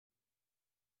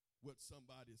what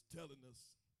somebody is telling us,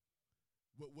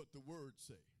 what the word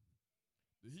say.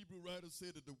 The Hebrew writer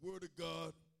said that the word of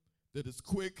God that is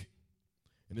quick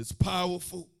and is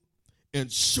powerful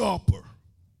and sharper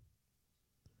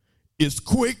is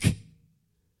quick.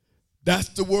 That's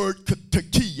the word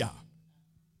takia,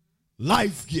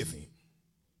 life-giving.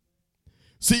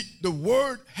 See, the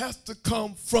word has to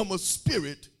come from a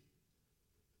spirit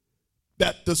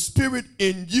that the spirit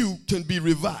in you can be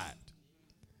revived.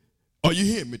 Are you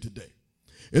hearing me today?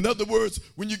 In other words,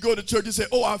 when you go to church, you say,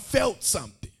 oh, I felt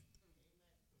something.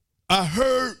 I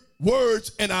heard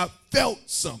words and I felt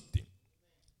something.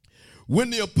 When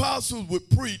the apostles would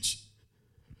preach,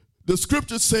 the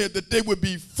scripture said that they would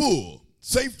be full.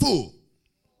 Say full.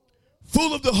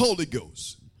 Full of the Holy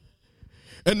Ghost.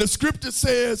 And the scripture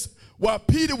says, while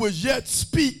Peter was yet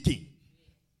speaking,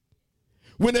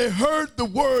 when they heard the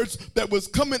words that was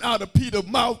coming out of Peter's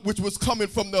mouth, which was coming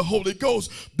from the Holy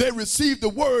Ghost, they received the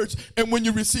words, and when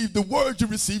you receive the words, you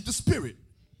receive the Spirit.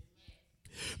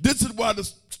 This is why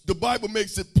the Bible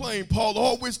makes it plain. Paul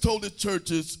always told his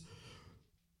churches,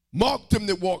 mark them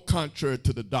that walk contrary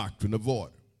to the doctrine of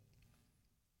order.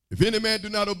 If any man do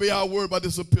not obey our word by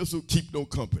this epistle, keep no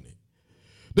company.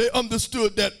 They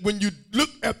understood that when you look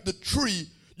at the tree,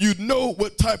 you know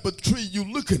what type of tree you're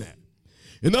looking at.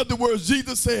 In other words,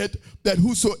 Jesus said that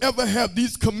whosoever have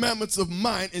these commandments of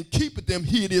mine and keepeth them,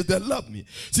 he it is that love me.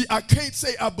 See, I can't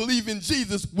say I believe in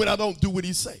Jesus when I don't do what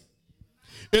he say.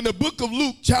 In the book of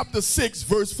Luke, chapter 6,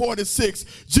 verse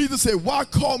 46, Jesus said, why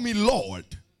call me Lord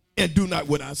and do not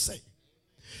what I say?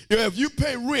 If you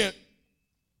pay rent,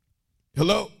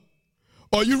 hello,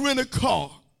 or you rent a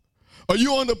car, or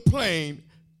you on a plane,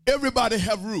 everybody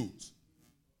have rules.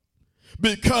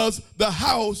 Because the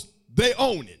house, they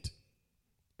own it.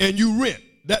 And you rent.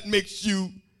 That makes you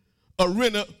a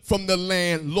renter from the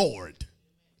landlord.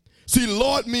 See,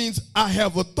 Lord means I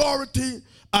have authority,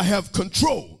 I have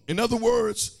control. In other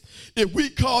words, if we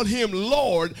call him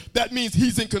Lord, that means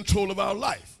he's in control of our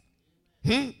life.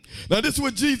 Now, this is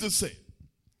what Jesus said.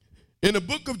 In the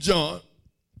book of John,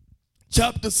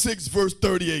 chapter 6, verse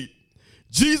 38,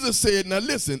 Jesus said, now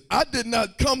listen, I did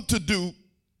not come to do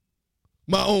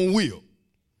my own will.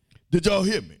 Did y'all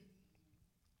hear me?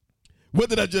 What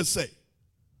did I just say?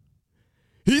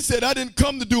 He said, I didn't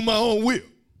come to do my own will,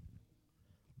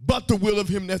 but the will of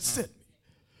him that sent me.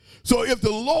 So if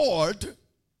the Lord,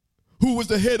 who was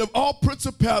the head of all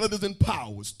principalities and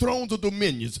powers, thrones or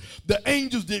dominions, the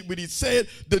angels did what he said,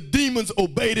 the demons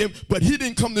obeyed him, but he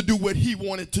didn't come to do what he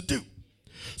wanted to do.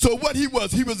 So what he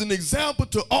was an example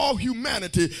to all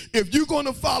humanity. If you're going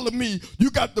to follow me, you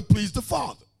got to please the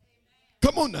Father.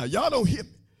 Come on now, y'all don't hear me.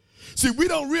 See, we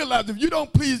don't realize if you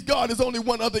don't please God, there's only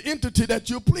one other entity that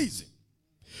you're pleasing.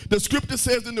 The scripture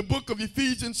says in the book of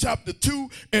Ephesians chapter 2,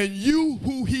 and you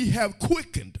who he have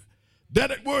quickened,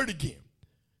 that word again,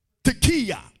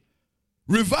 tekia,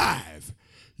 revive,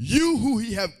 you who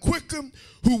he have quickened,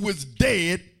 who was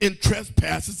dead in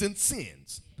trespasses and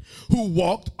sins, who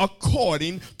walked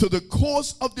according to the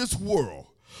course of this world,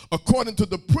 according to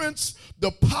the prince,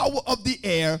 the power of the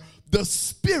air, the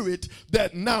spirit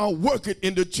that now worketh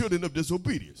in the children of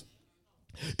disobedience.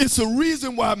 It's a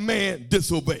reason why man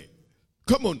disobeyed.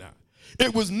 Come on now.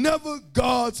 It was never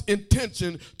God's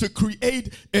intention to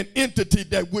create an entity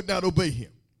that would not obey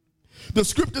him. The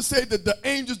scripture says that the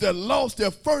angels that lost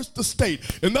their first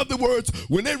estate, in other words,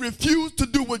 when they refused to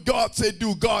do what God said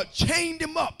do, God chained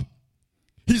them up.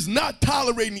 He's not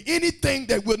tolerating anything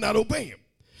that will not obey him.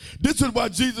 This is why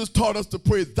Jesus taught us to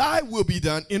pray, thy will be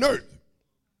done in earth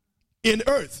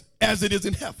as it is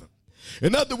in heaven.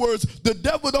 In other words, the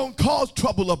devil don't cause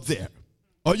trouble up there.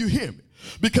 Are you hearing me?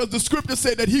 Because the scripture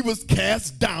said that he was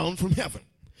cast down from heaven.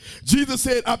 Jesus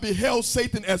said, I beheld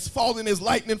Satan as falling as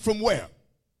lightning from where?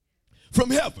 From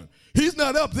heaven. He's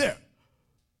not up there.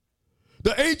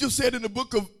 The angel said in the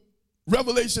book of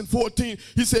Revelation 14,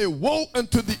 he said, woe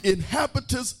unto the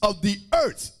inhabitants of the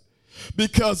earth,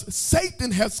 because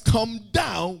Satan has come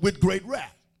down with great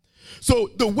wrath. So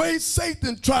the way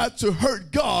Satan tried to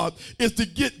hurt God is to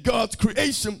get God's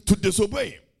creation to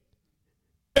disobey him.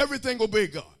 Everything obey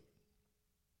God.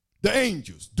 The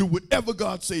angels do whatever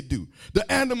God say do. The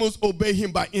animals obey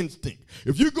him by instinct.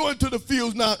 If you go into the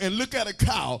fields now and look at a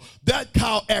cow, that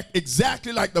cow acts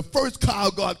exactly like the first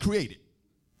cow God created.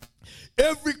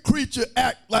 Every creature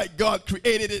acts like God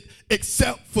created it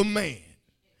except for man.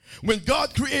 When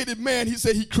God created man, he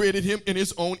said he created him in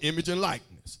his own image and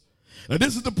likeness. Now,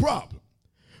 this is the problem.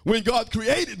 When God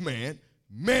created man,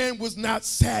 man was not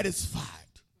satisfied.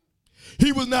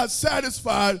 He was not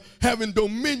satisfied having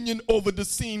dominion over the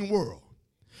seen world.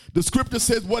 The scripture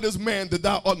says, what is man that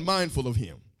thou art mindful of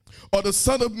him? or the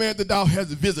Son of Man, that thou hast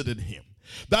visited him.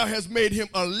 Thou hast made him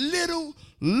a little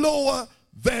lower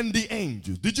than the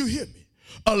angels. Did you hear me?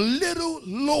 A little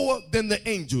lower than the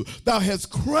angel. Thou hast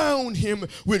crowned him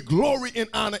with glory and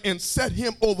honor and set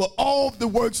him over all the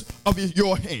works of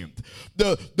your hand.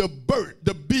 The bird,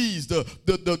 the bees,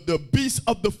 the beasts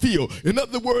of the field. In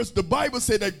other words, the Bible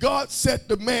said that God set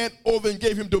the man over and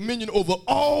gave him dominion over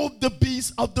all the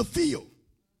beasts of the field.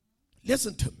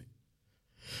 Listen to me.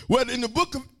 Well, in the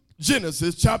book of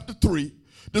Genesis, chapter 3,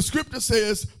 the scripture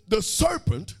says the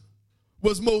serpent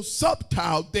was more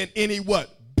subtle than any what?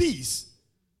 Beast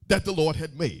that the Lord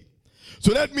had made.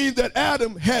 So that means that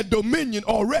Adam had dominion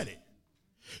already.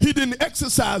 He didn't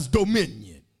exercise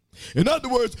dominion. In other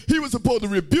words, he was supposed to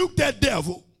rebuke that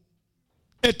devil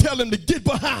and tell him to get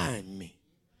behind me.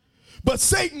 But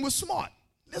Satan was smart.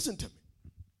 Listen to me.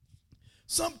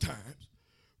 Sometimes,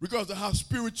 because of how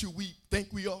spiritual we think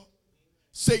we are,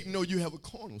 Satan knows you have a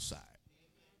carnal side.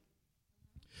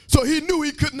 So he knew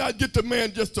he could not get the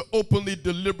man just to openly,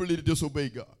 deliberately disobey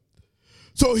God.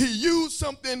 So he used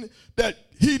something that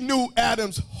he knew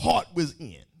Adam's heart was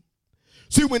in.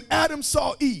 See, when Adam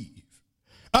saw Eve,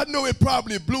 I know it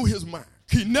probably blew his mind.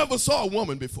 He never saw a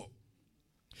woman before.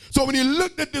 So when he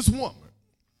looked at this woman,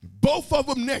 both of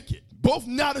them naked, both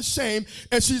not ashamed,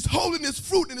 and she's holding this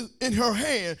fruit in her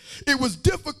hand, it was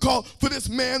difficult for this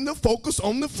man to focus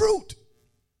on the fruit.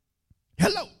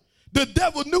 Hello. The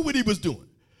devil knew what he was doing.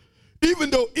 Even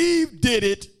though Eve did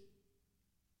it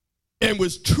and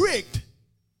was tricked,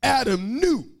 Adam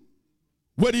knew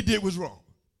what he did was wrong.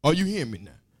 Are you hearing me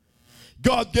now?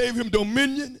 God gave him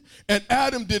dominion, and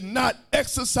Adam did not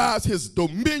exercise his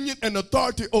dominion and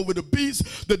authority over the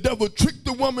beast. The devil tricked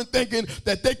the woman thinking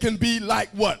that they can be like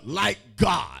what? Like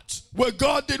gods. Well,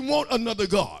 God didn't want another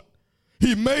God.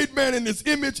 He made man in his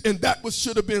image, and that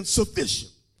should have been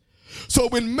sufficient. So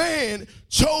when man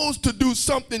chose to do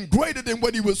something greater than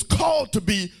what he was called to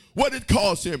be, what it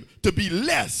caused him? To be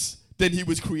less than he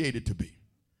was created to be.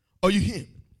 Are you hearing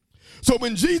me? So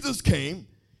when Jesus came,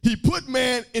 he put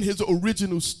man in his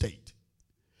original state.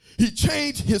 He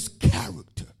changed his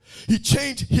character. He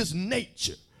changed his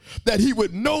nature, that he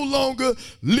would no longer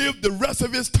live the rest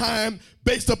of his time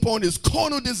based upon his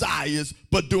carnal desires,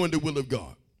 but doing the will of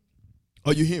God.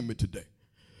 Are you hearing me today?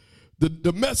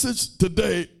 The message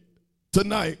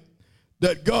tonight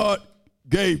that God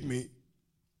gave me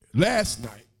last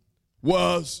night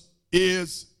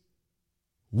is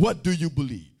what do you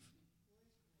believe?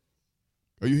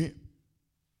 Are you here?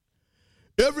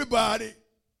 Everybody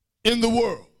in the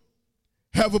world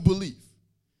have a belief.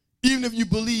 Even if you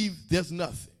believe there's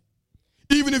nothing.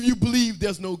 Even if you believe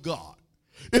there's no God.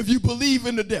 If you believe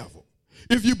in the devil.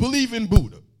 If you believe in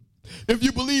Buddha. If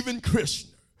you believe in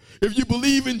Krishna. If you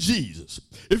believe in Jesus.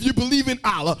 If you believe in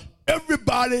Allah.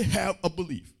 Everybody have a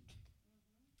belief.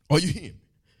 Are you hearing me?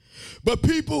 But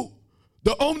people,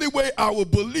 the only way our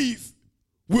belief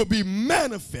will be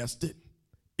manifested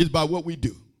is by what we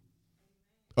do.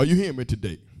 Are you hearing me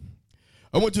today?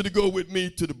 I want you to go with me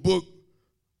to the book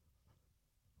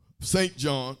of St.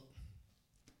 John,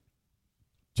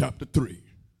 chapter 3.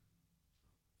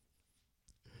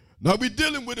 Now we're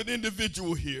dealing with an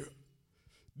individual here,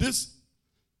 this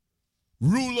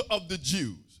ruler of the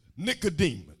Jews,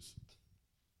 Nicodemus.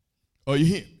 Are you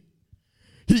hearing me?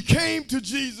 He came to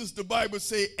Jesus, the Bible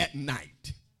says, at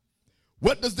night.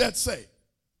 What does that say?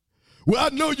 Well,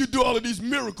 I know you do all of these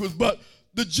miracles, but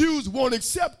the Jews won't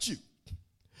accept you.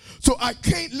 So I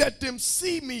can't let them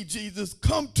see me, Jesus,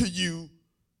 come to you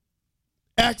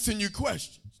asking you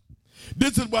questions.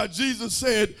 This is why Jesus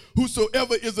said,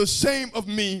 whosoever is ashamed of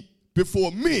me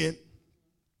before men,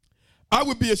 I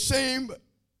would be ashamed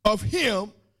of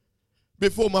him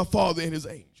before my Father and his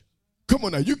angels. Come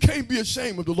on now, you can't be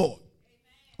ashamed of the Lord.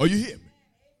 Are you hearing me?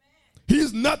 He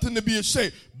is nothing to be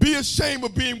ashamed. Be ashamed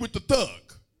of being with the thug.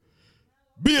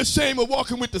 Be ashamed of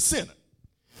walking with the sinner.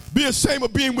 Be ashamed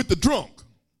of being with the drunk.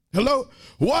 Hello?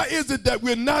 Why is it that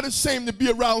we're not ashamed to be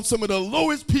around some of the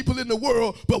lowest people in the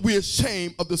world, but we're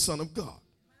ashamed of the Son of God?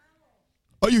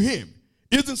 Are you hearing me?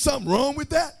 Isn't something wrong with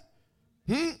that?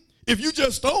 If you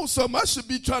just stole something, I should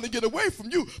be trying to get away from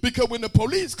you, because when the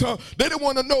police come, they don't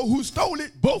want to know who stole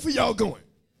it. Both of y'all going.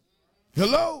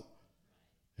 Hello?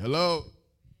 Hello?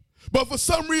 But for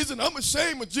some reason, I'm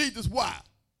ashamed of Jesus. Why?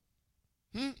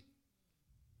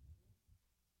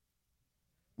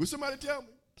 Will somebody tell me?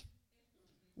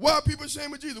 Why are people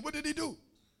ashamed of Jesus? What did he do?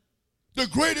 The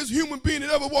greatest human being that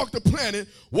ever walked the planet.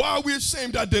 Why are we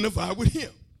ashamed to identify with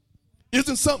him?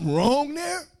 Isn't something wrong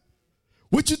there?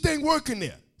 What you think working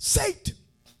there? Satan.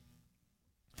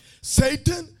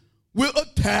 Satan will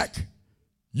attack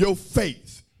your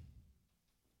faith.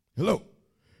 Hello.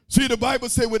 See, the Bible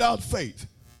says without faith,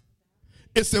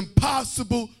 it's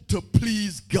impossible to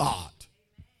please God.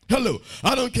 Hello.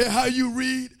 I don't care how you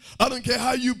read. I don't care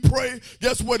how you pray.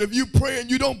 Guess what? If you pray and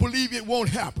you don't believe, it won't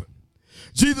happen.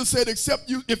 Jesus said, except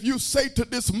you, if you say to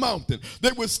this mountain.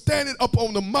 They were standing up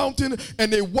on the mountain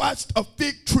and they watched a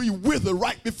fig tree wither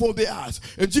right before their eyes.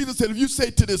 And Jesus said, if you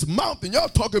say to this mountain, y'all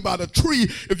talking about a tree.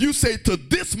 If you say to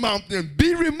this mountain,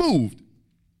 be removed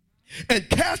and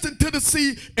cast into the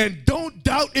sea, and don't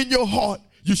doubt in your heart,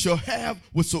 you shall have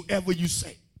whatsoever you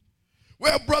say.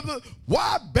 Well, brother,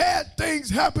 why bad things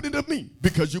happening to me?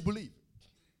 Because you believe.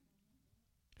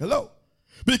 Hello?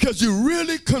 Because you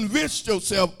really convinced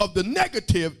yourself of the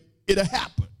negative, it'll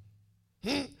happen.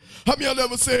 How many of y'all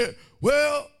ever said,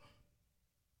 well,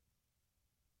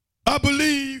 I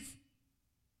believe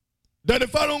that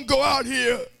if I don't go out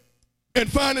here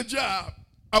and find a job,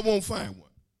 I won't find one?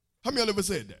 How many of y'all ever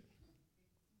said that?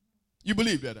 You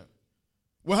believe that, huh?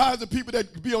 Well, how's the people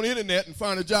that be on the internet and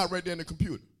find a job right there in the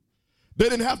computer? They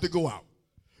didn't have to go out.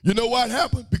 You know what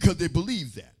happened? Because they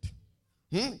believed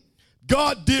that.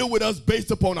 God deal with us based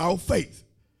upon our faith.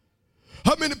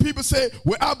 How many people say,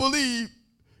 well, I believe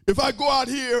if I go out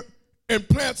here and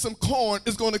plant some corn,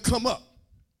 it's going to come up?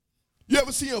 You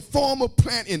ever see a farmer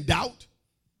plant in doubt?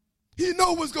 He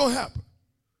know what's going to happen.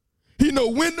 He know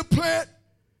when to plant.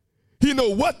 He know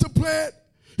what to plant.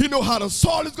 He know how the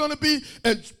soil is going to be.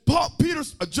 And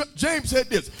James said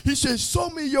this. He said, show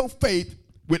me your faith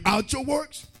without your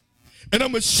works, and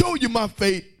I'm going to show you my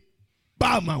faith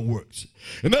by my works.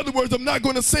 In other words, I'm not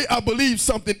going to say I believe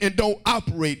something and don't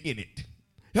operate in it.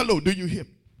 Hello, do you hear me?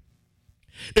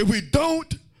 If we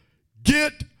don't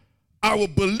get our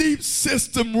belief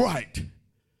system right,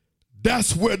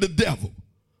 that's where the devil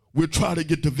will try to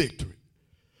get the victory.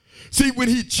 See, when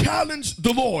he challenged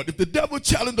the Lord, if the devil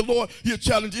challenged the Lord, he'll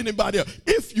challenge anybody else.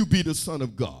 If you be the Son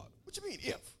of God. What you mean,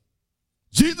 if?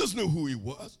 Jesus knew who he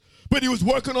was, but he was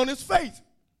working on his faith.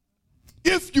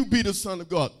 If you be the Son of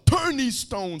God, turn these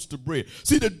stones to bread.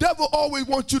 See, the devil always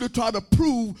wants you to try to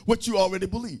prove what you already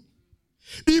believe.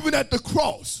 Even at the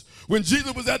cross, when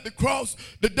Jesus was at the cross,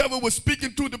 the devil was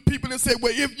speaking to the people and said,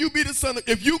 well, if you be the Son of,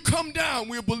 if you come down,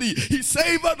 we'll believe. He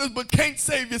saved others but can't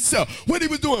save himself. What he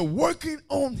was doing? Working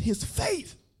on his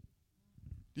faith.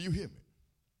 Do you hear me?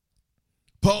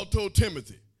 Paul told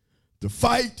Timothy to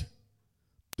fight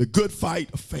the good fight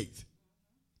of faith.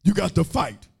 You got to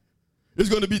fight. There's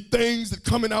going to be things that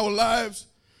come in our lives.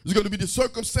 There's going to be the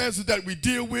circumstances that we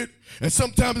deal with. And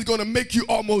sometimes it's going to make you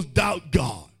almost doubt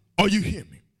God. Are you hearing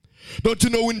me? Don't you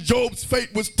know when Job's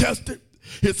faith was tested,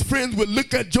 his friends would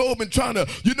look at Job and trying to,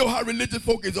 you know how religious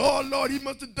folk is. Oh, Lord, he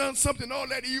must have done something. All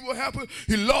that evil happened.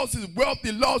 He lost his wealth.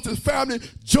 He lost his family.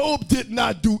 Job did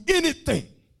not do anything.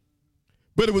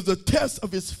 But it was a test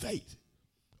of his faith.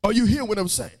 Are you hearing what I'm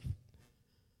saying?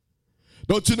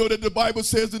 Don't you know that the Bible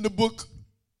says in the book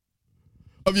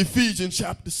of Ephesians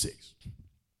chapter 6,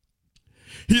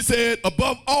 he said,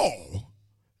 above all,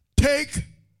 take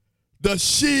the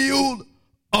shield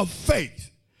of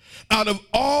faith. Out of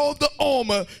all the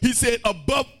armor, he said,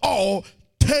 above all,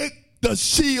 take the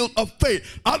shield of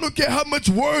faith. I don't care how much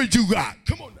word you got.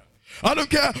 Come on now. I don't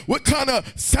care what kind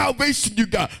of salvation you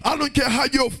got. I don't care how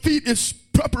your feet is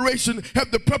preparation, have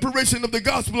the preparation of the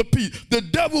gospel of peace. The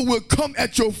devil will come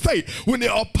at your faith. When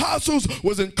the apostles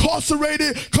was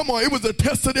incarcerated, come on, it was a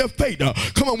test of their faith.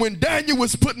 Come on, when Daniel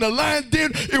was put in the lion's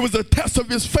den, it was a test of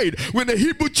his faith. When the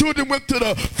Hebrew children went to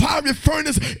the fiery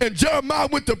furnace and Jeremiah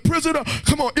went to prison,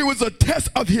 come on, it was a test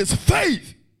of his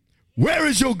faith. Where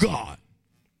is your God?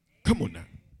 Come on now.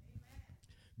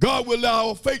 God will allow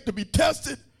our faith to be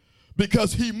tested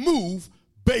because he moved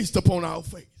based upon our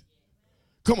faith.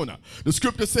 Come on now. The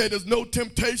scripture said there's no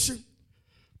temptation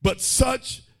but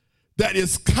such that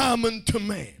is common to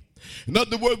man. In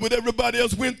other words, what everybody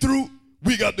else went through,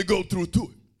 we got to go through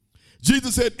too.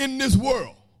 Jesus said, in this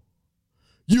world,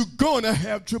 you're going to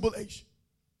have tribulation.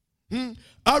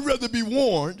 I'd rather be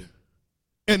warned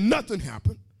and nothing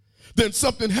happened than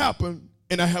something happened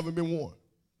and I haven't been warned.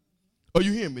 Are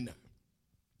you hearing me now?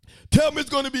 Tell me it's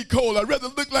going to be cold. I'd rather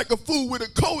look like a fool with a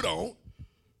coat on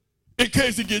in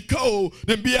case it gets cold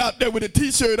than be out there with a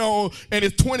t-shirt on and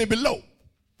it's 20 below.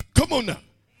 Come on now.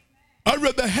 I'd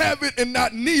rather have it and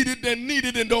not need it than need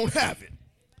it and don't have it.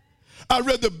 I'd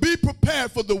rather be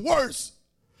prepared for the worst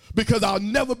because I'll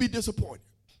never be disappointed.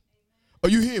 Are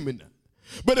you hearing me now?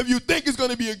 But if you think it's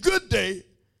going to be a good day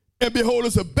and behold,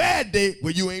 it's a bad day,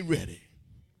 well, you ain't ready.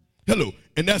 Hello.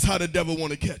 And that's how the devil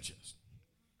want to catch us.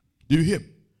 Do you hear me?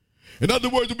 In other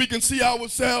words, we can see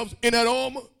ourselves in that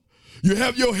armor. You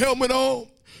have your helmet on.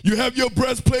 You have your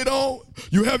breastplate on.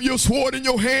 You have your sword in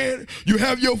your hand. You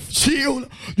have your shield.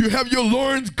 You have your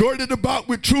loins girded about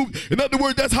with truth. In other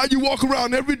words, that's how you walk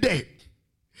around every day.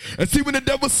 And see, when the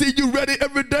devil see you ready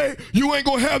every day, you ain't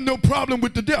going to have no problem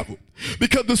with the devil.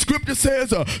 Because the scripture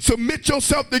says, submit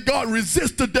yourself to God,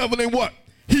 resist the devil, and what?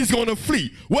 He's going to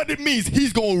flee. What it means,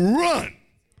 he's going to run.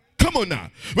 Come on now.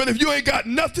 But if you ain't got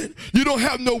nothing, you don't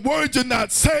have no words, you're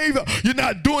not saved, you're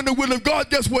not doing the will of God,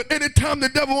 guess what? Anytime the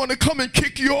devil want to come and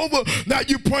kick you over, now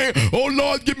you praying, oh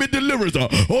Lord, give me deliverance.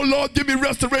 Oh Lord, give me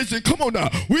restoration. Come on now.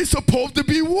 We're supposed to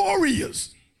be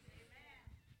warriors.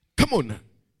 Come on now.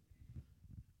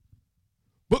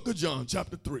 Book of John,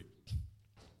 chapter 3.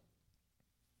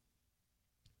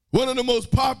 One of the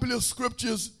most popular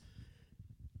scriptures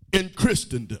in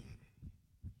Christendom.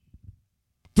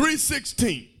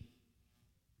 3:16.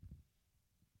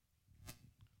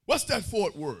 What's that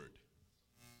fourth word?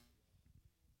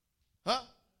 Huh?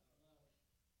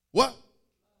 What?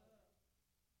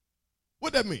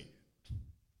 What that mean?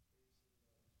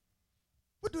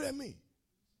 What do that mean?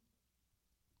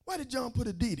 Why did John put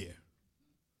a D there?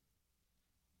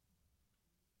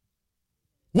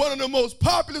 One of the most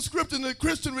popular scriptures in the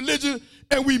Christian religion,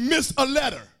 and we miss a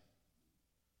letter.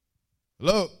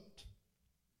 Hello?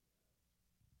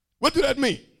 What do that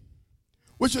mean?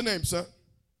 What's your name, son?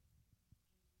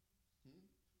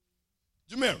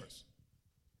 Jamaris.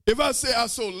 If I say I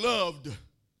so loved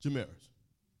Jamaris,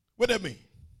 what that mean?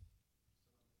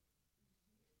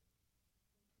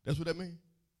 That's what that mean?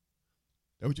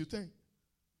 That what you think?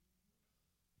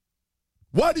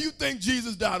 Why do you think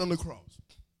Jesus died on the cross?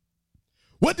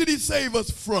 What did he save us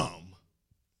from?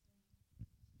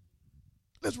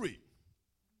 Let's read.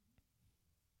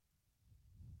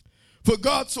 For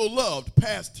God so loved,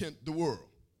 past tense, the world,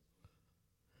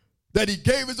 that he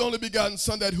gave his only begotten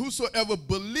son, that whosoever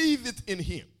believeth in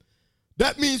him.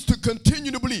 That means to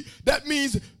continue to believe. That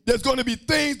means there's going to be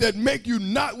things that make you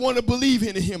not want to believe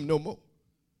in him no more.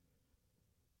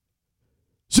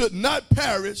 Should not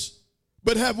perish,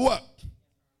 but have what?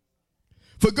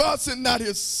 For God sent not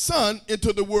his son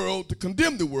into the world to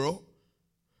condemn the world,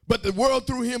 but the world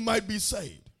through him might be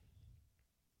saved.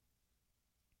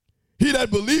 He that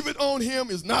believeth on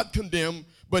him is not condemned,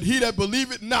 but he that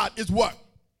believeth not is what?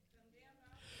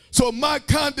 So my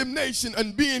condemnation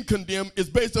and being condemned is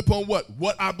based upon what?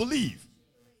 What I believe.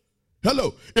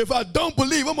 Hello. If I don't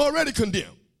believe, I'm already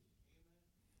condemned.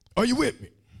 Are you with me?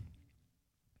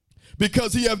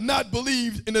 Because he have not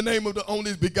believed in the name of the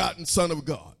only begotten Son of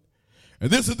God. And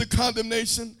this is the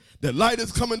condemnation, that light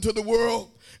is coming to the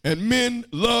world, and men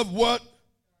love what?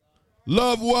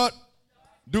 Love what?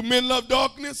 Do men love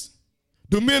darkness?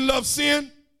 Do men love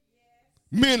sin?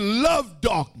 Men love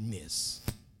darkness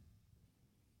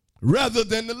rather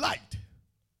than the light,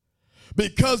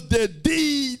 because their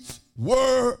deeds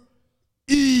were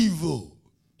evil.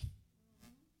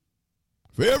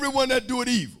 For everyone that doeth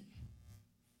evil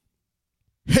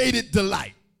hated the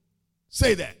light.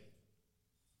 Say that.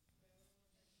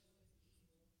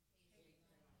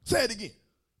 Say it again.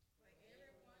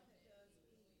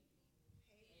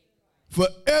 For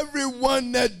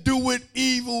everyone that doeth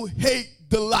evil hate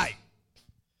the light.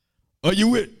 Are you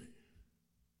with me?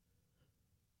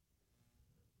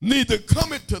 Neither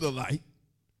cometh to the light,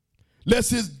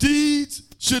 lest his deeds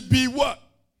should be what?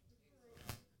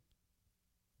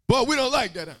 But we don't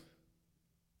like that, huh?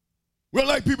 We don't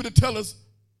like people to tell us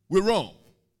we're wrong.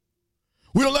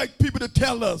 We don't like people to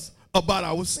tell us about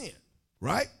our sin,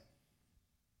 right?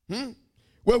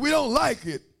 Well, we don't like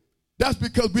it. That's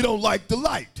because we don't like the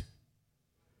light.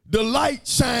 The light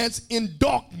shines in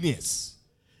darkness.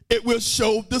 It will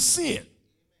show the sin.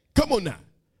 Come on now.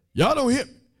 Y'all don't hear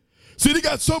me. See, they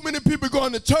got so many people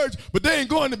going to church, but they ain't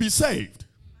going to be saved.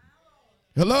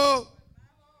 Hello?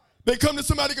 They come to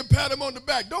somebody can pat them on the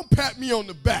back. Don't pat me on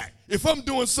the back. If I'm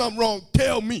doing something wrong,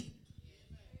 tell me.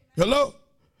 Hello?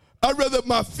 I'd rather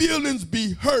my feelings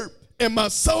be hurt and my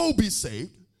soul be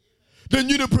saved than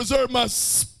you to preserve my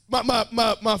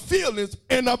feelings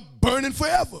and I'm burning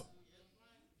forever.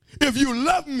 If you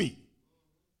love me,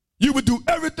 you would do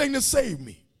everything to save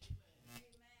me.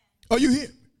 Are you here?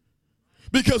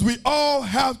 Because we all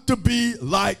have to be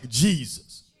like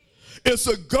Jesus. It's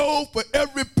a goal for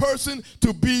every person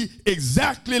to be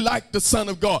exactly like the Son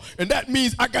of God. And that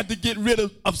means I got to get rid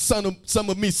of some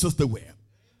of me, Sister Webb.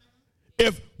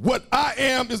 If what I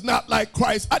am is not like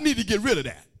Christ, I need to get rid of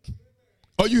that.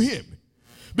 Are you hearing me?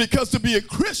 Because to be a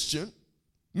Christian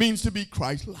means to be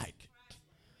Christ-like.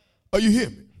 Are you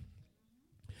hearing me?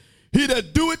 He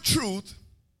that doeth truth,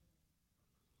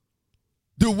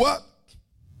 do what?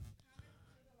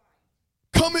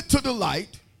 Cometh to the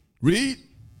light. Read.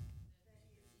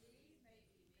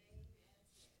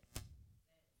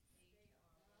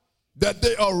 that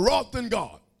they are wroth in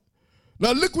God.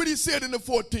 Now look what he said in the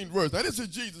 14th verse. Now this is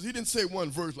Jesus. He didn't say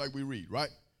one verse like we read, right?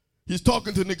 He's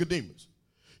talking to Nicodemus.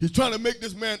 He's trying to make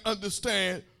this man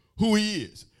understand who he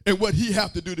is and what he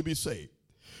has to do to be saved.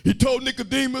 He told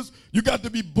Nicodemus, you got to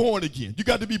be born again. You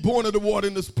got to be born of the water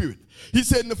and the spirit. He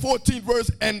said in the 14th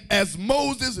verse, and as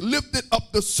Moses lifted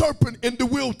up the serpent in the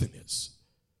wilderness.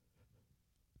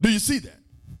 Do you see that?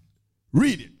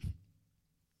 Read it.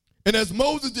 And as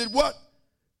Moses did what?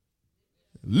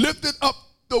 Lifted up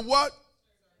the what?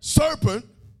 Serpent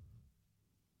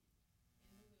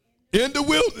in the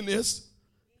wilderness.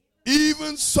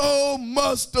 Even so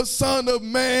must the Son of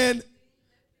Man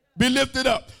be lifted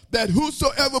up, that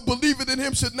whosoever believeth in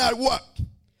him should not what?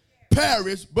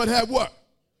 Perish, but have what?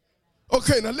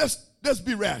 Okay, now let's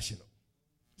be rational.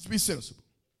 Let's be sensible.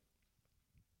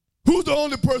 Who's the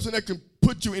only person that can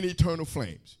put you in eternal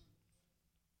flames?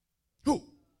 Who?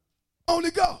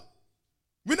 Only God.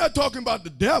 We're not talking about the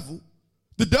devil.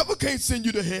 The devil can't send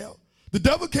you to hell. The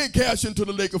devil can't cast you into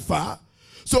the lake of fire.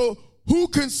 So who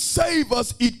can save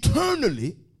us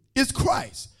eternally is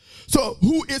Christ. So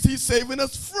who is he saving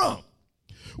us from?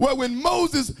 Well, when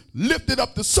Moses lifted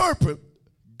up the serpent,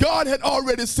 God had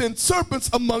already sent serpents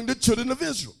among the children of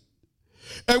Israel.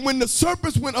 And when the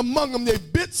serpents went among them, they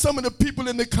bit some of the people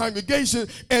in the congregation,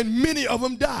 and many of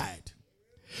them died.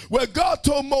 Well, God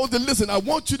told Moses, listen, I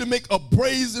want you to make a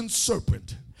brazen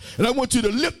serpent, and I want you to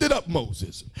lift it up,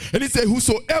 Moses. And he said,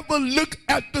 whosoever look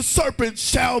at the serpent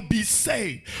shall be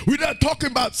saved. We're not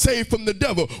talking about saved from the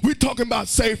devil. We're talking about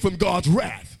saved from God's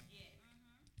wrath.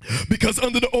 Because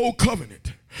under the old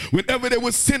covenant, whenever there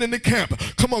was sin in the camp,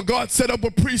 come on, God set up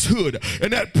a priesthood.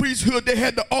 And that priesthood, they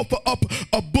had to offer up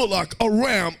a bullock, a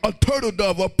ram, a turtle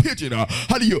dove, a pigeon,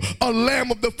 a lamb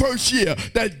of the first year,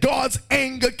 that God's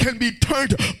anger can be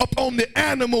turned upon the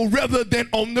animal rather than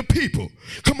on the people.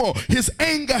 Come on, his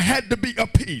anger had to be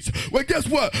appeased. Well, guess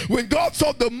what? When God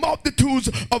saw the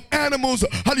multitudes of animals,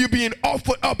 being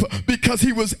offered up because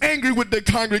he was angry with the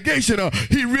congregation,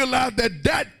 he realized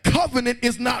that covenant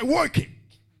is not working.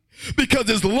 Because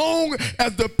as long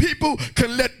as the people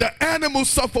can let the animals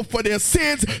suffer for their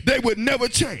sins, they would never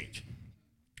change.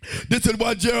 This is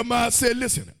why Jeremiah said,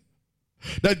 listen,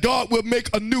 that God will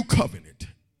make a new covenant,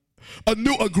 a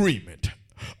new agreement,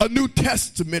 a new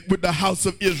testament with the house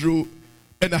of Israel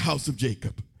and the house of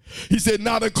Jacob. He said,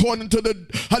 not according to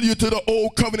the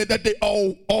old covenant that they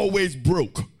always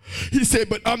broke. He said,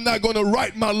 but I'm not going to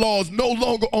write my laws no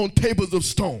longer on tables of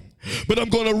stone, but I'm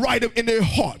going to write them in their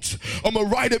hearts. I'm going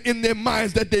to write them in their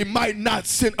minds that they might not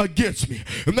sin against me.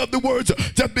 In other words,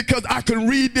 just because I can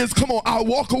read this, come on, I'll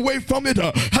walk away from it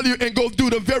and go do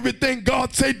the very thing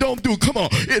God say don't do. Come on,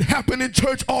 it happened in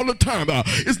church all the time.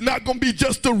 It's not going to be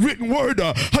just a written word,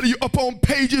 up on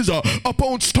pages, up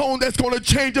on stone that's going to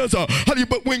change us.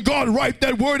 But when God write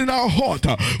that word in our heart,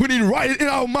 when he write it in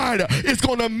our mind, it's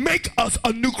going to make us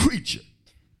a new creature.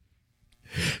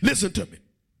 Listen to me.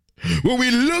 When we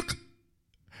look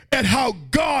at how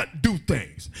God do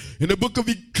things, in the book of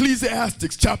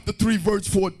Ecclesiastes, chapter 3, verse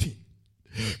 14.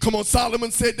 Come on, Solomon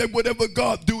said that whatever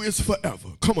God do is forever.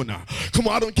 Come on now. Come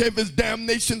on, I don't care if it's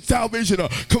damnation, salvation.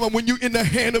 Come on, when you're in the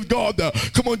hand of God,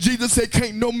 come on, Jesus said,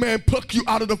 can't no man pluck you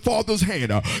out of the Father's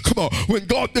hand. Come on, when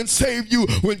God done saved you,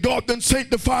 when God done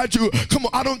sanctified you, come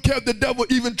on, I don't care if the devil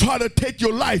even try to take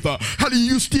your life.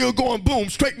 You still going, boom,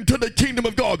 straight into the kingdom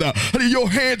of God. Your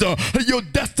hands, your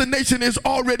destination is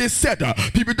already set.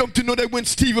 People don't know that when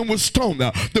Stephen was stoned,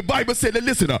 the Bible said that,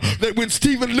 listen, that when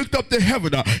Stephen looked up to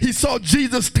heaven, he saw Jesus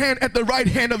stand at the right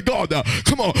hand of God.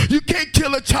 Come on, you can't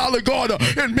kill a child of God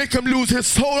and make him lose his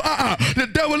soul. The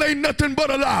devil ain't nothing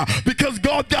but a lie, because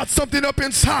God got something up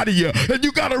inside of you, and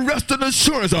you got a rest and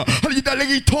assurance. Like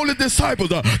he told his disciples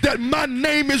that my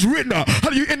name is written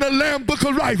in the Lamb book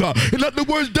of life. In other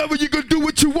words, devil, you can do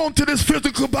what you want to this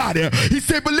physical body. He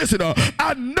said, but listen,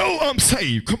 I know I'm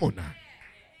saved. Come on now.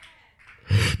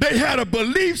 They had a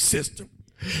belief system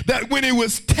that when it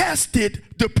was tested,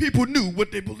 the people knew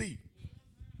what they believed.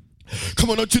 Come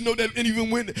on, don't you know that even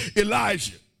when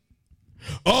Elijah,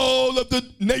 all of the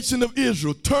nation of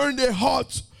Israel turned their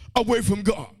hearts away from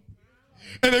God,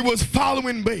 and they was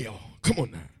following Baal. Come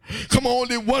on now. Come on,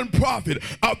 only one prophet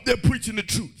out there preaching the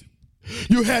truth.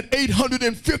 You had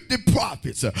 850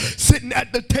 prophets sitting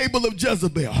at the table of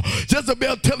Jezebel.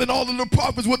 Jezebel telling all of the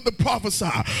prophets what to prophesy.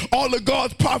 All of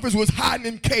God's prophets was hiding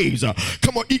in caves.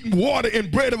 Come on, eating water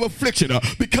and bread of affliction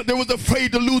because they was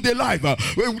afraid to lose their life.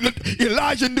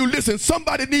 Elijah knew, listen,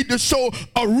 somebody need to show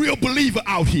a real believer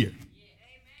out here.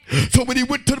 So when he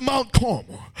went to Mount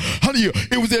Carmel, hallelujah,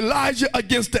 it was Elijah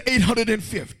against the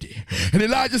 850. And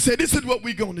Elijah said, this is what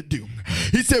we're going to do.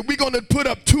 He said, we're going to put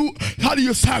up two,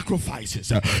 hallelujah,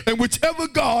 sacrifices. And whichever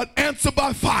God answer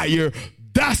by fire,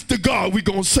 that's the God we're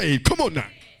going to save. Come on now.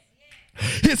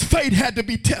 His faith had to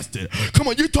be tested. Come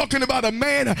on, you're talking about a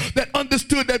man that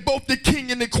understood that both the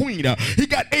king and the queen, he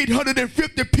got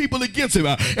 850 people against him,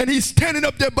 and he's standing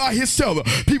up there by himself.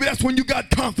 People, that's when you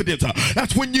got confidence.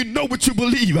 That's when you know what you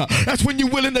believe. That's when you're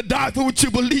willing to die for what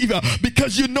you believe,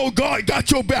 because you know God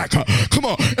got your back. Come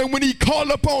on, and when they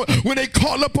call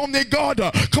upon their God,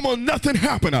 come on, nothing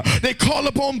happened. They call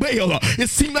upon Baal. It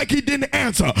seemed like he didn't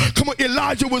answer. Come on,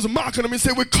 Elijah was mocking him and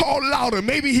said, "We call louder.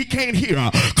 Maybe he can't hear."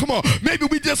 Come on. Maybe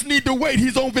we just need to wait.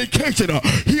 He's on vacation.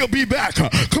 He'll be back.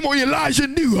 Come on, Elijah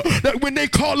knew that when they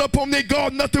called upon their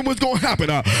God, nothing was going to happen.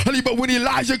 But when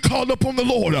Elijah called upon the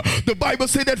Lord, the Bible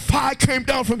said that fire came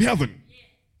down from heaven,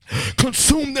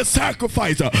 consumed the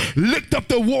sacrifice, licked up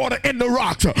the water and the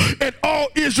rocks, and all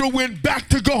Israel went back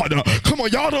to God. Come on,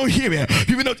 y'all don't hear me.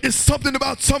 People know it's something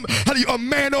about a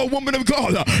man or a woman of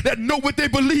God that know what they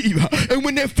believe, and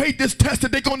when their faith is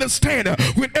tested, they're going to stand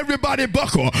when everybody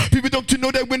buckle. People, don't you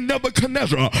know that when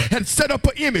Nebuchadnezzar had set up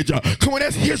an image, come on,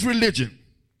 that's his religion,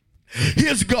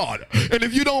 his God. And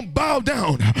if you don't bow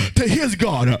down to his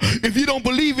God, if you don't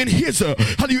believe in his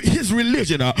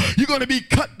religion, you're going to be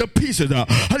cut to pieces.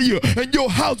 And your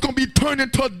house going to be turned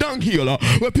into a dunghill.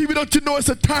 Well, people, don't you know it's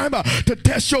a time to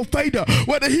test your faith?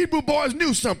 Well, the Hebrew boys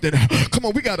knew something. Come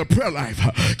on, we got a prayer life.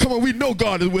 Come on, we know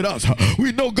God is with us.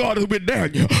 We know God is with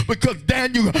Daniel, because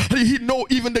Daniel, he know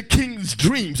even the king's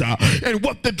dreams and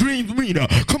what the dreams mean.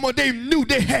 Come on, they knew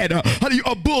they had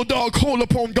a bulldog hold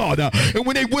upon God. And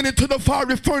when they went into the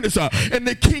fiery furnace, and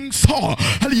the king saw,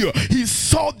 he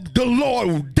saw the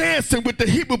Lord dancing with the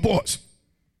Hebrew boys.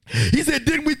 He said,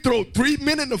 didn't we throw 3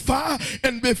 men in the fire,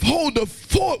 and behold, the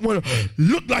fourth one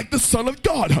looked like the Son of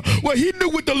God? Well, he knew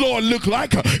what the Lord looked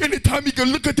like. Anytime he could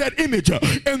look at that image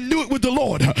and knew it was the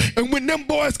Lord. And when them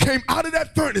boys came out of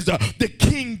that furnace, the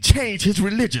king changed his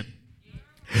religion.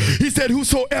 He said,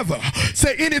 whosoever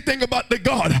say anything about the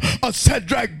God of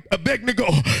Shadrach, Abednego,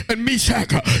 and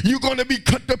Meshach, you're going to be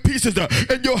cut to pieces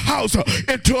in your house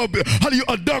into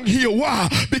a dunghill. Why?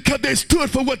 Because they stood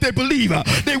for what they believe.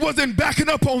 They wasn't backing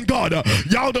up on God.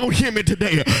 Y'all don't hear me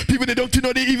today. People that don't you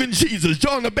know that even Jesus,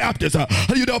 John the Baptist,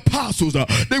 the apostles,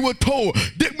 they were told,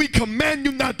 didn't we command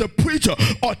you not to preach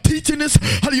or teach in this,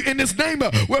 in this name?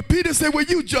 Where Peter said, well,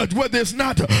 you judge whether it's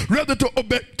not rather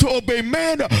to obey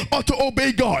man or to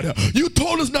obey God. You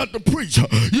told us not to preach.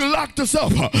 You locked us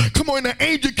up. Come on, the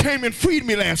angel came and freed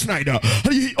me last night.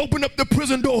 He opened up the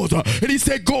prison doors and he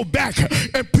said, go back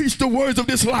and preach the words of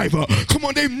this life. Come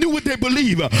on, they knew what they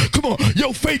believe. Come on,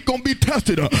 your faith gonna be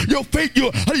tested. Your faith,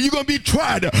 you're gonna be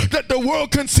tried. That the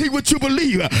world can see what you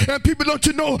believe. And people, don't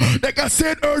you know, like I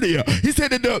said earlier, he said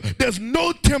that there's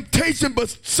no temptation but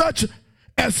such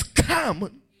as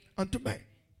common unto man.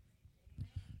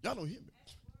 Y'all don't hear me.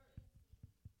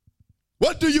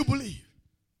 What do you believe?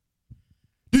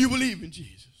 Do you believe in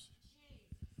Jesus?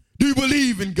 Do you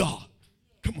believe in God?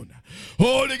 Come on now.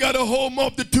 Oh, they got a whole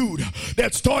multitude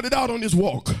that started out on this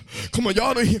walk. Come on,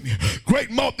 y'all don't hear me.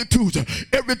 Great multitudes.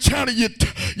 Every channel you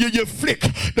flick,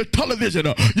 the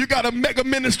television, you got a mega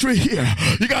ministry here.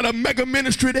 You got a mega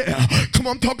ministry there. Come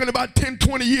on, I'm talking about 10,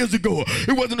 20 years ago.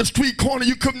 It wasn't a street corner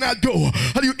you could not go.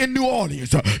 In New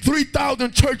Orleans,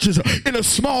 3,000 churches in a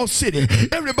small city.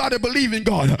 Everybody believing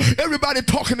God. Everybody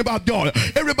talking about God.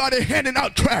 Everybody handing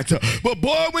out tracts. But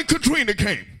boy, when Katrina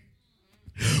came,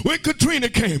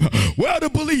 where are the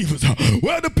believers?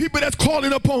 Where are the people that's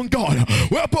calling upon God?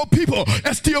 Where are the people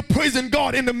that's still praising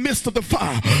God in the midst of the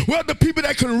fire? Where are the people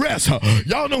that can rest?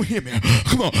 Y'all don't hear me.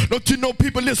 Come on, don't you know,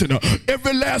 people, listen,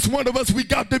 every last one of us, we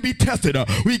got to be tested.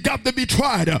 We got to be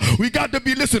tried. We got to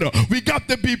be, we got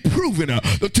to be proven.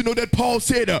 Don't you know that Paul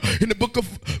said in the book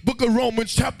of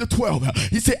Romans chapter 12,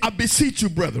 he said, I beseech you,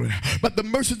 brethren, by the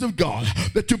mercies of God,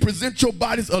 that you present your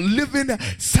bodies a living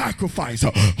sacrifice,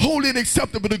 holy and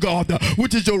acceptable to God,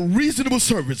 which is your reasonable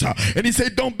service. And he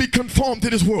said, don't be conformed to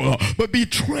this world, but be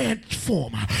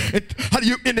transformed.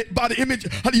 And by the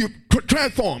image, how do you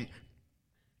transform?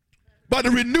 By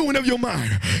the renewing of your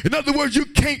mind. In other words, you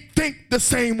can't think the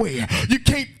same way. You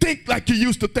can't think like you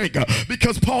used to think,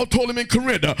 because Paul told him in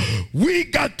Corinth, we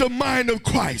got the mind of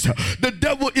Christ. The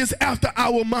devil is after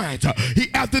our minds. He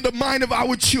after the mind of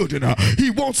our children. He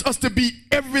wants us to be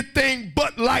everything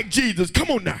but like Jesus.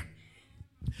 Come on now.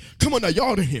 Come on now,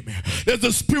 y'all to hear me. There's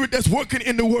a spirit that's working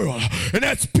in the world, and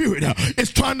that spirit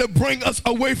is trying to bring us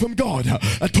away from God.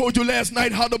 I told you last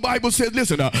night how the Bible says,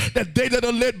 listen, that they that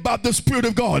are led by the Spirit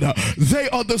of God, they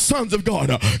are the sons of God.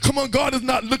 Come on, God is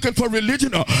not looking for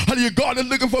religion. God is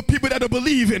looking for people that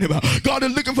believe in him. God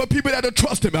is looking for people that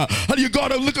trust him.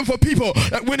 God is looking for people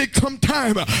that when it come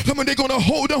time, come on, they're going to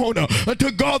hold on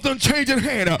until God's unchanging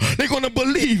hand. They're going to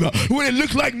believe when it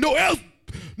looks like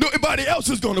nobody else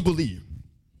is going to believe.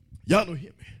 Y'all don't hear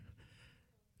me.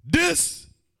 This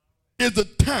is a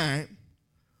time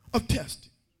of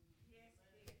testing.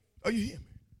 Are you hearing me?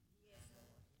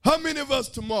 How many of us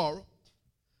tomorrow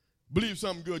believe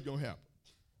something good going to happen?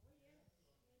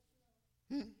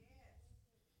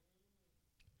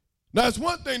 Now, it's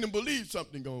one thing to believe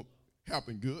something going to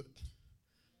happen good.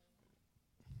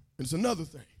 It's another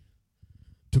thing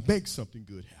to make something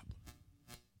good happen.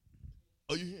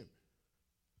 Are you hearing me?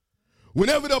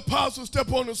 Whenever the apostles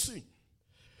step on the scene,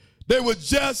 they were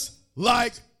just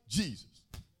like Jesus.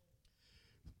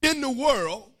 In the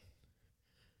world,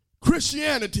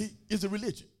 Christianity is a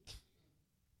religion.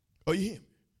 Are you hearing me?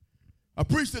 I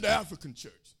preached at the African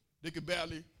church. They could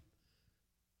barely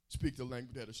speak the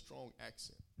language. They had a strong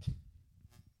accent.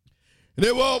 And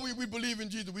they were all, we believe in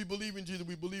Jesus, we believe in Jesus,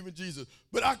 we believe in Jesus.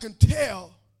 But I can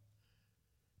tell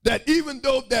that even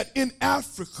though that in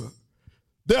Africa,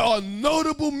 there are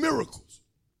notable miracles.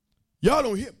 Y'all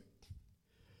don't hear me.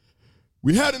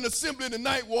 We had an assembly in the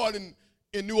Ninth Ward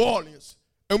in New Orleans,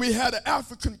 and we had an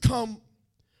African come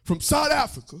from South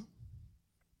Africa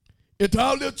into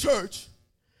our little church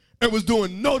and was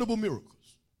doing notable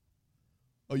miracles.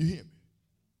 Are you hearing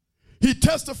me? He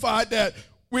testified that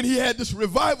when he had this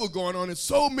revival going on, and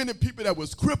so many people that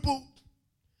was crippled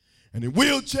and in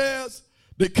wheelchairs,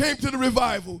 they came to the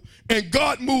revival, and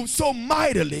God moved so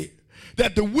mightily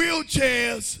that the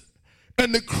wheelchairs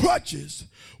and the crutches,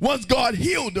 once God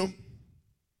healed them,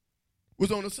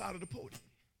 was on the side of the podium.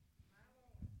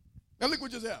 Now look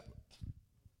what just happened.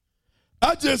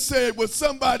 I just said what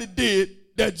somebody did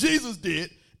that Jesus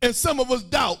did, and some of us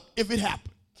doubt if it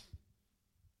happened.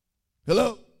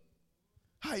 Hello?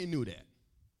 How you knew that?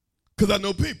 Because I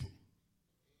know people.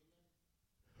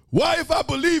 Why, if I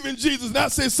believe in Jesus and I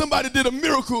say somebody did a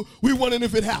miracle, we wondering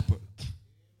if it happened?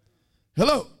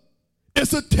 Hello?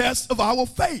 It's a test of our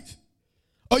faith.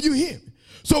 Are you hearing me?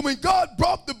 So when God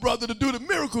brought the brother to do the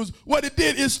miracles, what it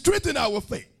did is strengthen our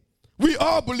faith. We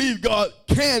all believe God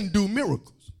can do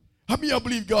miracles. How many of y'all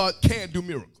believe God can do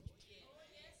miracles?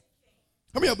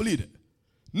 How many of y'all believe that?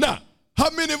 Now, how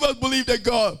many of us believe that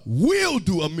God will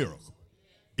do a miracle?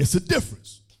 It's a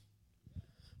difference.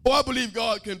 Or I believe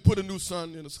God can put a new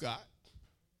sun in the sky.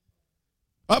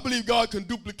 I believe God can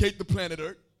duplicate the planet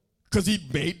Earth because he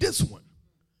made this one.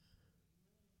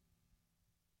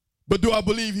 But do I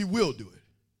believe he will do it?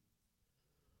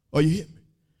 Are you hearing me?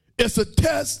 It's a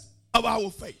test of our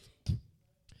faith.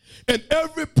 And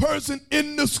every person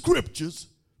in the scriptures,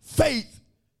 faith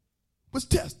was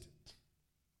tested.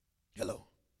 Hello.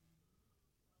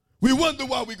 We wonder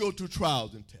why we go through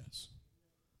trials and tests.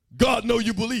 God knows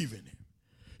you believe in him.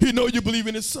 He knows you believe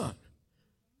in his son.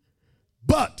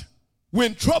 But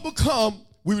when trouble comes,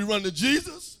 will we run to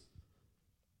Jesus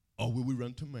or will we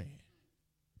run to man?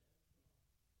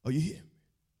 Are you hearing me?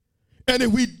 And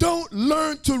if we don't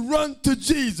learn to run to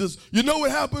Jesus, you know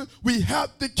what happens? We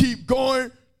have to keep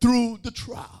going through the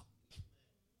trial.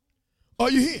 Are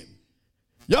you hearing me?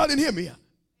 Y'all didn't hear me. Huh?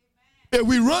 If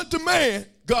we run to man,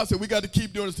 God said we got to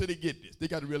keep doing this till they get this. They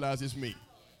got to realize it's me.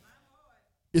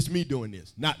 It's me doing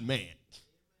this, not man.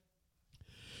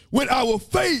 When our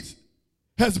faith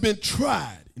has been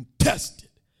tried and tested,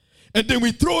 and then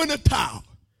we throw in the towel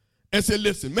and say,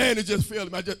 listen, man, it just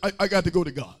failed me. I got to go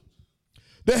to God.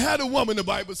 They had a woman, the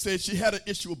Bible says, she had an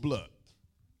issue of blood.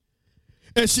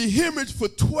 And she hemorrhaged for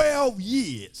 12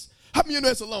 years. How many of you know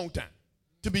that's a long time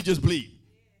to be just bleeding?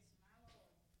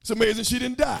 It's amazing she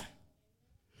didn't die.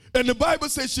 And the Bible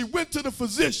says she went to the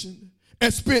physician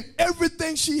and spent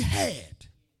everything she had.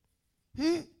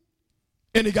 And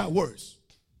it got worse.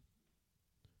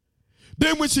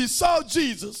 Then when she saw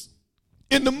Jesus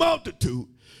in the multitude,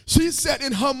 she said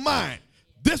in her mind,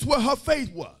 this is what her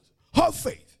faith was. Her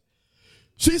faith.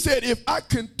 She said, if I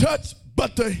can touch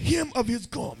but the hem of his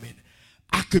garment,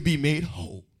 I could be made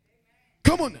whole.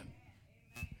 Come on now.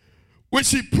 When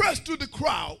she pressed through the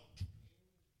crowd,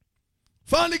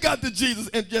 finally got to Jesus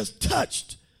and just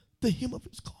touched the hem of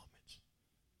his garment,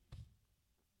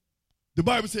 the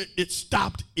Bible said it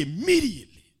stopped immediately.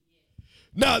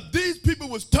 Now, these people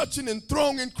was touching and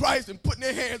throwing in Christ and putting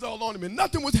their hands all on him, and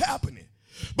nothing was happening.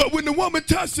 But when the woman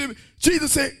touched him,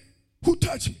 Jesus said, who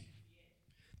touched me?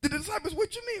 The disciples,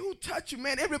 what you mean, who touched you,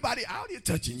 man? Everybody out here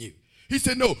touching you. He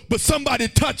said, no, but somebody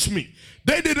touched me.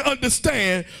 They didn't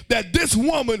understand that this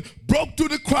woman broke through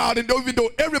the crowd, and even though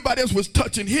everybody else was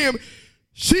touching him,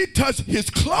 she touched his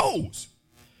clothes.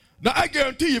 Now, I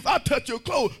guarantee you, if I touch your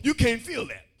clothes, you can't feel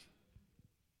that.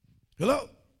 Hello?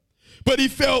 But he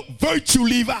felt virtue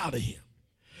leave out of him.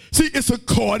 See, it's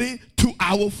according to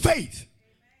our faith.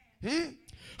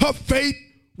 Her faith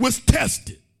was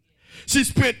tested. She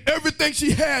spent everything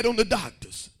she had on the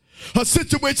doctors. Her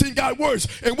situation got worse.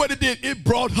 And what it did, it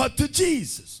brought her to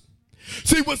Jesus.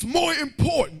 See, what's more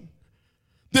important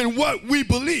than what we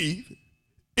believe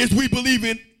is we believe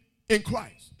in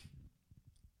Christ.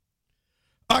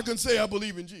 I can say I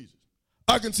believe in Jesus.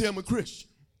 I can say I'm a Christian.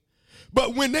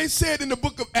 But when they said in the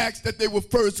book of Acts that they were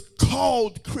first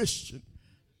called Christian,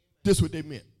 this is what they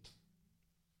meant.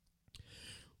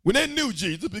 When they knew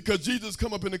Jesus, because Jesus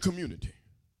come up in the community,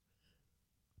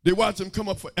 they watched him come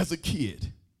up as a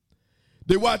kid.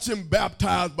 They watched him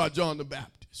baptized by John the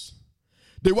Baptist.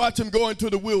 They watched him go into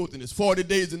the wilderness 40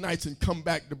 days and nights and come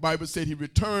back. The Bible said he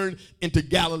returned into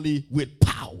Galilee with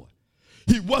power.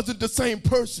 He wasn't the same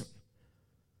person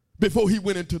before he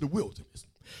went into the wilderness.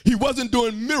 He wasn't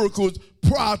doing miracles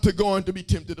prior to going to be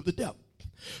tempted of the devil.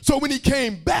 So when he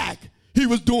came back, he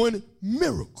was doing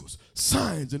miracles,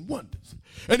 signs, and wonders.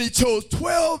 And he chose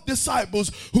 12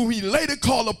 disciples whom he later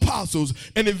called apostles.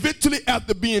 And eventually,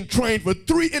 after being trained for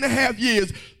 3.5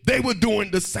 years, they were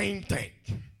doing the same thing.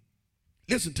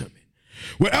 Listen to me.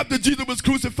 Well, after Jesus was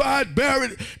crucified,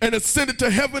 buried, and ascended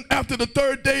to heaven after the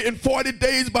third day in 40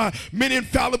 days by many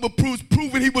infallible proofs,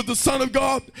 proving he was the Son of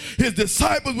God, his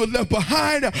disciples were left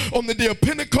behind. On the day of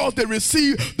Pentecost, they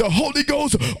received the Holy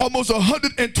Ghost. Almost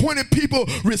 120 people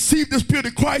received the Spirit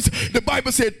of Christ. The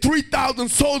Bible said 3,000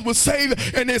 souls were saved,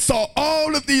 and they saw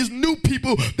all of these new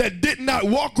people that did not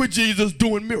walk with Jesus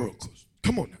doing miracles.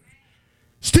 Come on now.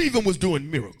 Stephen was doing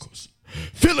miracles.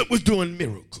 Philip was doing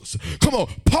miracles. Come on,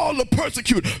 Paul the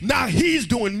persecutor, now he's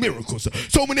doing miracles.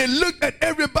 So when they looked at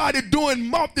everybody doing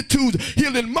multitudes,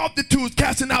 healing multitudes,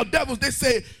 casting out devils, they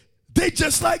say, they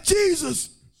just like Jesus.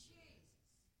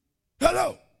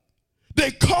 Hello.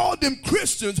 They called them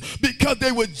Christians because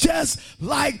they were just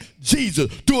like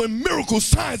Jesus, doing miracles,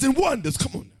 signs, and wonders.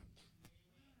 Come on now.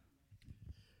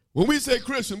 When we say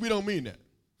Christian, we don't mean that.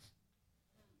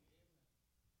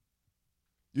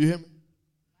 You hear me?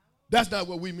 That's not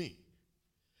what we mean.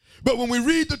 But when we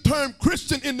read the term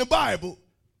Christian in the Bible,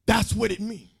 that's what it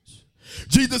means.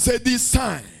 Jesus said these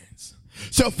signs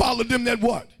shall follow them that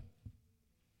what?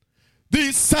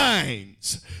 These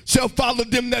signs shall follow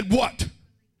them that what?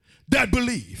 That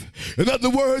believe. In other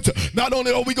words, not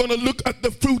only are we going to look at the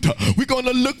fruit, we're going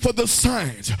to look for the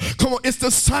signs. Come on, it's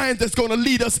the signs that's going to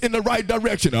lead us in the right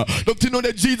direction. Don't you know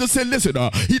that Jesus said, listen,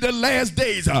 in the last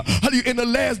days, in the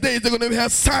last days, they're going to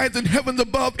have signs in heavens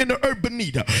above and the earth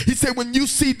beneath. He said, when you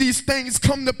see these things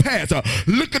come to pass,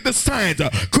 look at the signs.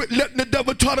 Quit letting the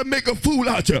devil try to make a fool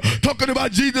out you. Talking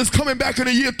about Jesus coming back in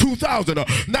the year 2000.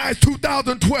 Now it's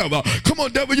 2012. Come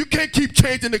on, devil, you can't keep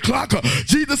changing the clock.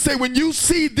 Jesus said, when you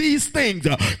see these things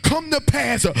come to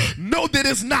pass, know that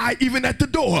it's nigh, even at the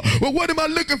door. Well, what am I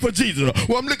looking for, Jesus?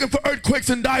 Well, I'm looking for earthquakes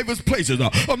in diverse places.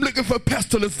 I'm looking for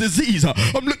pestilence, disease.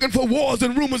 I'm looking for wars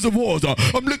and rumors of wars.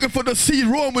 I'm looking for the sea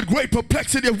roaring with great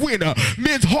perplexity of wind.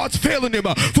 Men's hearts failing them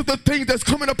for the things that's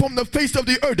coming up on the face of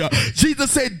the earth.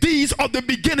 Jesus said, these are the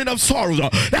beginning of sorrows.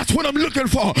 That's what I'm looking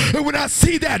for. And when I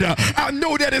see that, I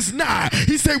know that it's nigh.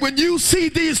 He said, when you see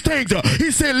these things, he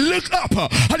said, look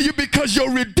up. Because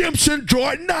your redemption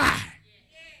draweth nigh.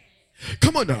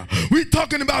 Come on now. We're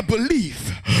talking about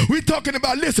belief. We're talking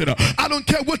about, listen, I don't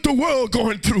care what the world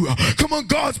going through. Come on,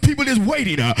 God's people is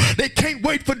waiting. They can't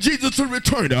wait for Jesus to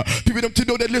return. People don't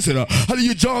know that, listen,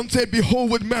 hallelujah, John said,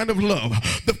 behold what manner of love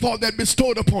the Father that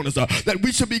bestowed upon us, that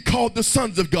we should be called the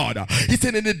sons of God. He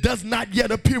said, and it does not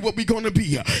yet appear what we're going to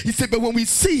be. He said, but when we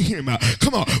see him,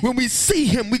 come on, when we see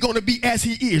him, we're going to be as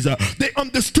he is. They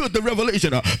understood the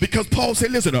revelation because Paul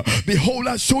said, listen, behold,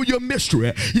 I show you a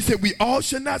mystery. He said, we all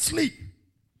should not sleep,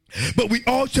 but we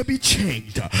all shall be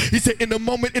changed. He said, in a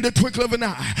moment, in the twinkle of an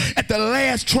eye, at the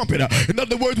last trumpet. In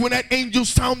other words, when that angel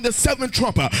sound the seventh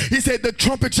trumpet, he said, the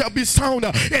trumpet shall be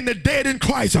sounded, and the dead in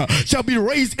Christ shall be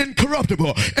raised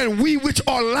incorruptible, and we which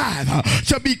are alive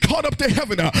shall be caught up to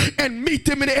heaven and meet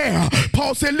them in the air.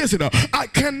 Paul said, listen, I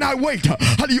cannot wait.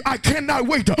 I cannot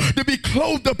wait to be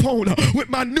clothed upon with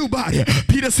my new body.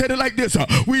 Peter said it like this,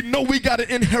 we know we got an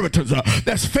inheritance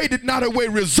that's faded not away,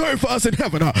 reserved for us in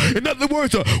heaven. In other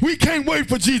words, We can't wait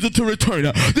for Jesus to return.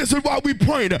 This is why we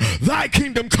pray, thy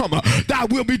kingdom come, thy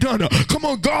will be done. Come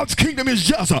on, God's kingdom is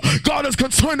just. God is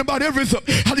concerned about everything.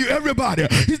 Everybody.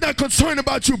 He's not concerned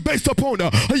about you based upon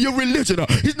your religion.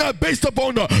 He's not based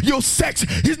upon your sex.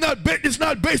 It's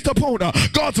not based upon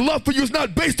God's love for you. It's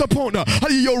not based upon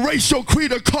your race, your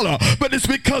creed, or color. But it's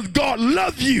because God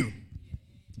loves you.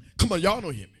 Come on, y'all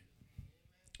don't hear me.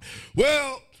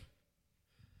 Well,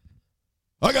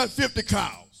 I got 50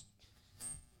 cows.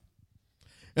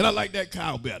 And I like that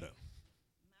cow better.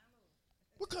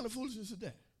 What kind of foolishness is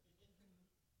that?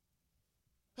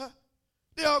 Huh?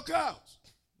 They're all cows,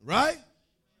 right?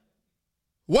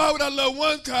 Why would I love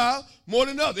one cow more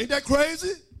than another? Ain't that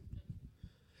crazy?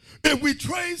 If we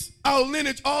trace our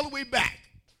lineage all the way back